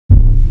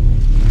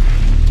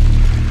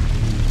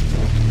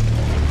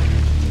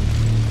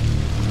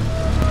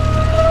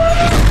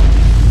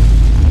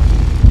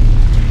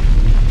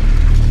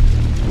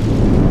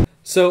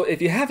So,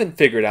 if you haven't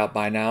figured out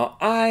by now,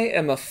 I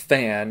am a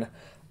fan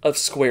of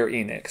Square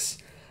Enix.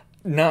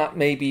 Not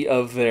maybe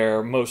of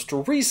their most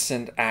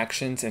recent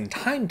actions and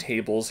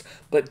timetables,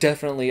 but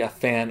definitely a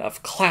fan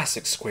of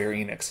classic Square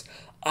Enix.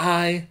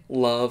 I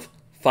love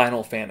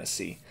Final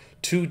Fantasy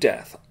to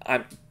death.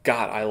 I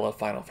love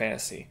Final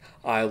Fantasy.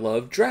 I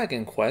love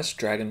Dragon Quest,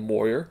 Dragon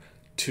Warrior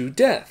to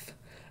death.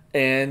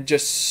 And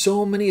just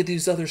so many of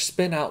these other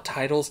spin-out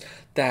titles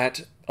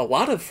that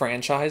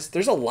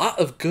there's a lot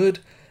of good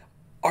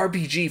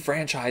RPG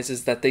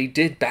franchises that they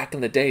did back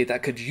in the day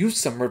that could use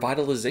some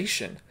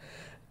revitalization.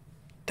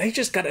 They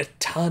just got a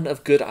ton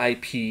of good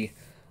IP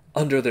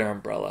under their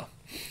umbrella.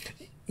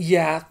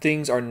 Yeah,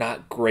 things are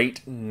not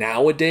great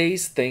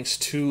nowadays thanks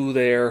to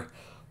their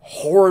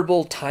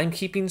horrible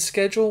timekeeping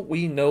schedule.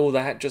 We know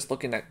that just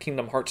looking at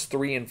Kingdom Hearts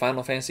 3 and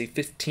Final Fantasy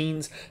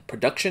 15's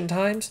production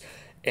times,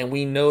 and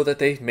we know that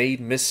they've made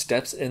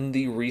missteps in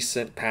the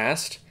recent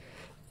past,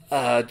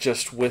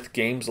 just with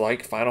games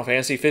like Final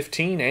Fantasy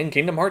 15 and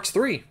Kingdom Hearts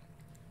 3.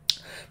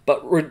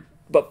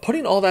 But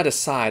putting all that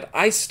aside,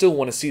 I still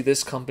want to see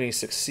this company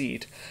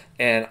succeed,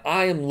 and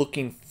I am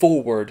looking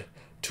forward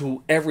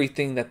to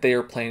everything that they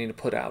are planning to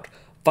put out.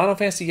 Final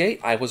Fantasy VIII,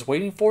 I was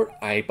waiting for it,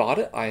 I bought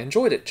it, I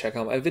enjoyed it. Check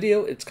out my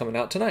video, it's coming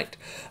out tonight.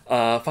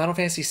 Final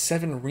Fantasy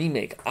VII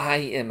Remake, I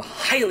am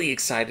highly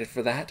excited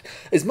for that.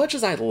 As much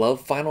as I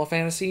love Final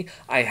Fantasy,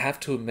 I have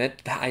to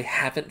admit that I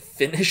haven't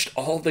finished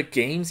all the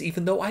games,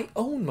 even though I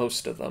own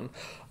most of them,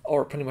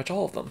 or pretty much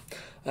all of them.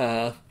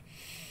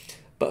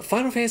 But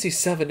Final Fantasy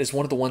VII is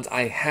one of the ones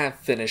I have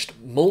finished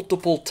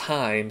multiple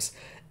times,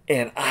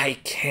 and I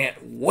can't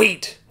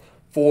wait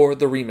for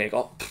the remake.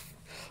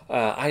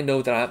 I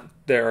know that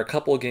there are a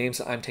couple of games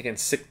that I'm taking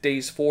sick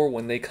days for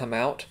when they come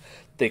out.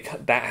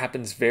 That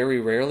happens very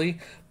rarely,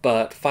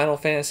 but Final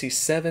Fantasy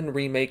VII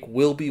Remake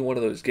will be one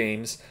of those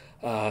games.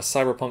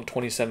 Cyberpunk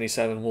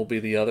 2077 will be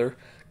the other.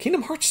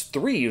 Kingdom Hearts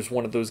 3 is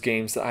one of those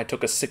games that I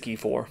took a sickie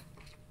for.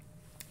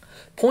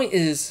 Point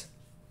is,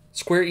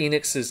 Square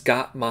Enix has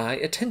got my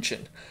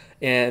attention,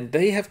 and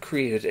they have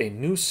created a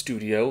new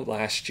studio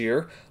last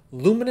year,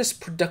 Luminous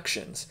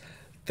Productions.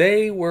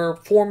 They were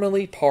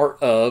formerly part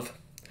of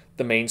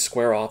the main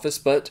Square office,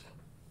 but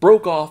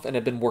broke off and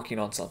have been working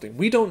on something.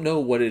 We don't know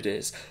what it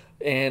is,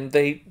 and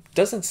they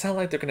doesn't sound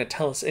like they're going to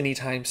tell us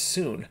anytime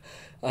soon.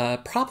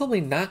 Probably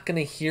not going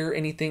to hear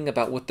anything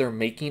about what they're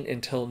making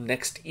until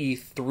next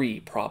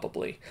E3,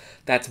 probably.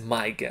 That's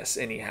my guess,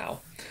 anyhow.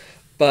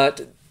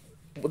 But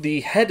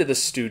the head of the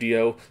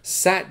studio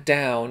sat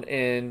down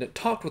and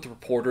talked with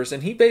reporters,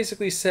 and he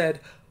basically said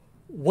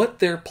what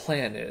their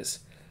plan is.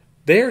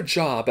 Their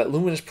job at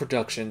Luminous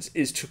Productions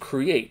is to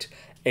create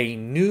a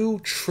new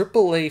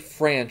AAA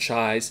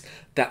franchise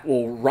that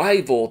will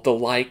rival the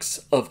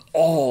likes of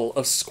all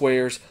of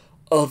Square's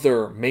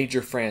other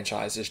major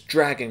franchises,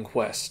 Dragon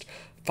Quest,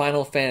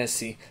 Final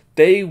Fantasy.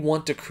 They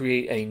want to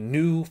create a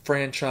new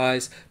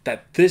franchise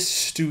that this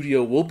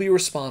studio will be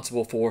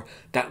responsible for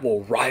that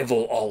will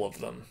rival all of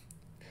them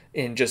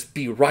and just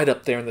be right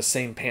up there in the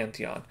same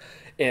pantheon.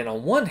 And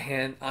on one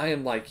hand, I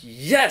am like,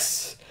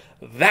 yes,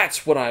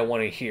 that's what I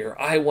want to hear.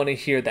 I want to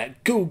hear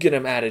that go get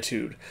 'em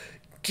attitude.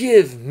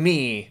 Give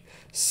me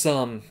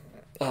some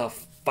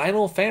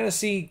Final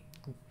Fantasy,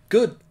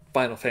 good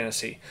Final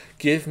Fantasy.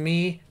 Give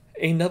me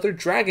another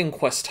Dragon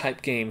Quest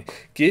type game.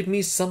 Give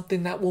me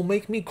something that will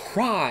make me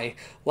cry,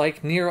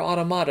 like Nier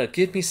Automata.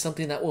 Give me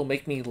something that will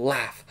make me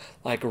laugh,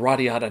 like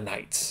Radiata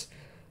Nights.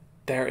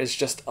 There is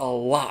just a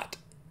lot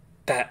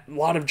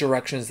of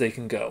directions they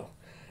can go.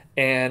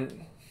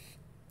 And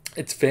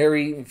it's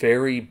very,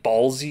 very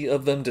ballsy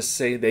of them to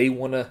say they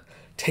want to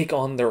take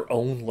on their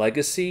own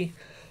legacy.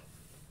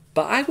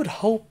 But I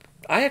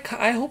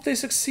hope they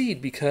succeed,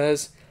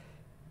 because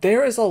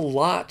there is a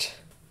lot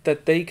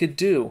that they could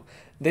do.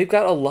 They've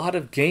got a lot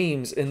of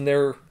games in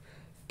their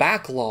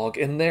backlog,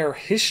 in their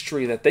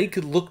history, that they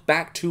could look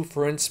back to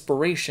for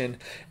inspiration,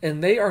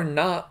 and they are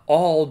not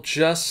all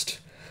just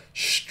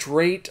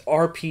straight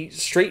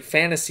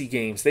fantasy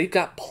games. They've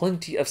got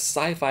plenty of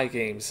sci-fi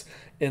games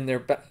in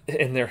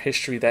their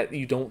history that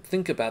you don't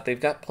think about. They've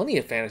got plenty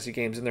of fantasy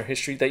games in their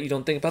history that you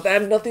don't think about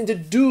that have nothing to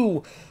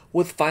do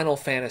with Final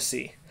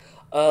Fantasy.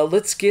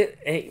 Let's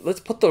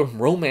put the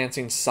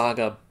romancing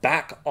saga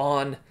back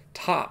on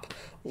top.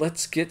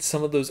 Let's get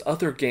some of those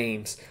other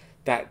games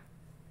that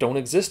don't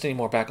exist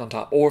anymore back on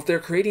top. Or if they're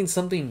creating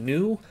something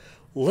new,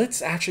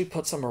 let's actually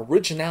put some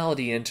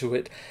originality into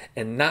it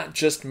and not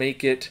just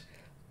make it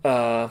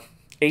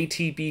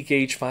ATB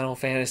gauge Final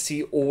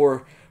Fantasy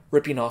or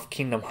ripping off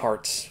Kingdom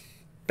Hearts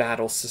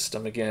battle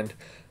system again.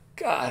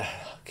 God,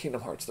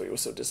 Kingdom Hearts 3 was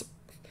so disappointing.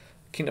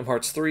 Kingdom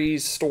Hearts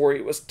 3's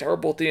story was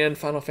terrible at the end.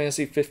 Final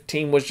Fantasy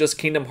 15 was just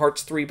Kingdom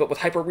Hearts 3, but with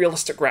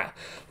hyper-realistic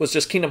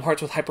Kingdom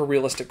Hearts with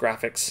hyper-realistic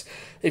graphics.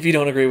 If you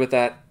don't agree with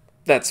that,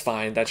 that's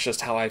fine. That's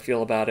just how I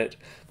feel about it.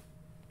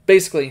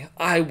 Basically,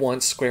 I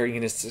want Square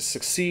Enix to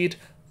succeed.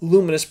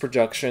 Luminous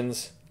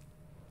Productions,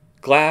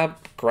 grab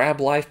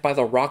life by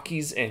the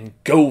Rockies and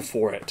go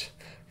for it.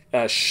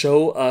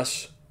 Show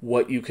us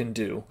what you can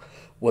do.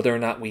 Whether or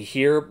not we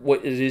hear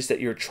what it is that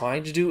you're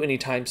trying to do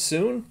anytime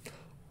soon,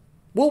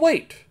 we'll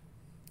wait.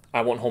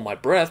 I won't hold my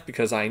breath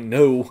because I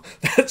know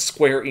that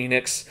Square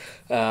Enix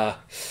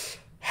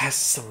has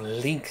some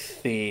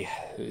lengthy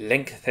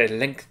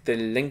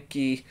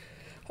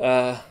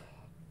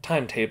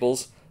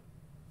timetables,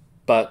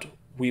 but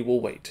we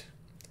will wait.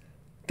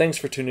 Thanks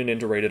for tuning in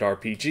to Rated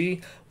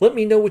RPG. Let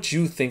me know what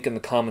you think in the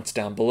comments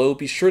down below.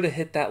 Be sure to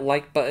hit that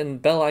like button,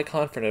 bell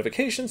icon for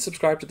notifications,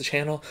 subscribe to the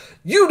channel.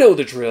 You know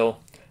the drill.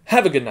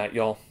 Have a good night,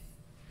 y'all.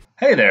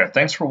 Hey there,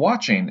 thanks for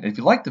watching. If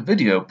you liked the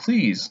video,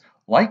 please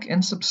like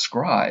and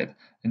subscribe.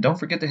 And don't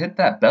forget to hit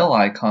that bell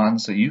icon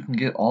so you can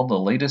get all the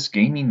latest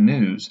gaming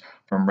news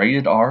from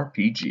Rated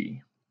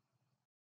RPG.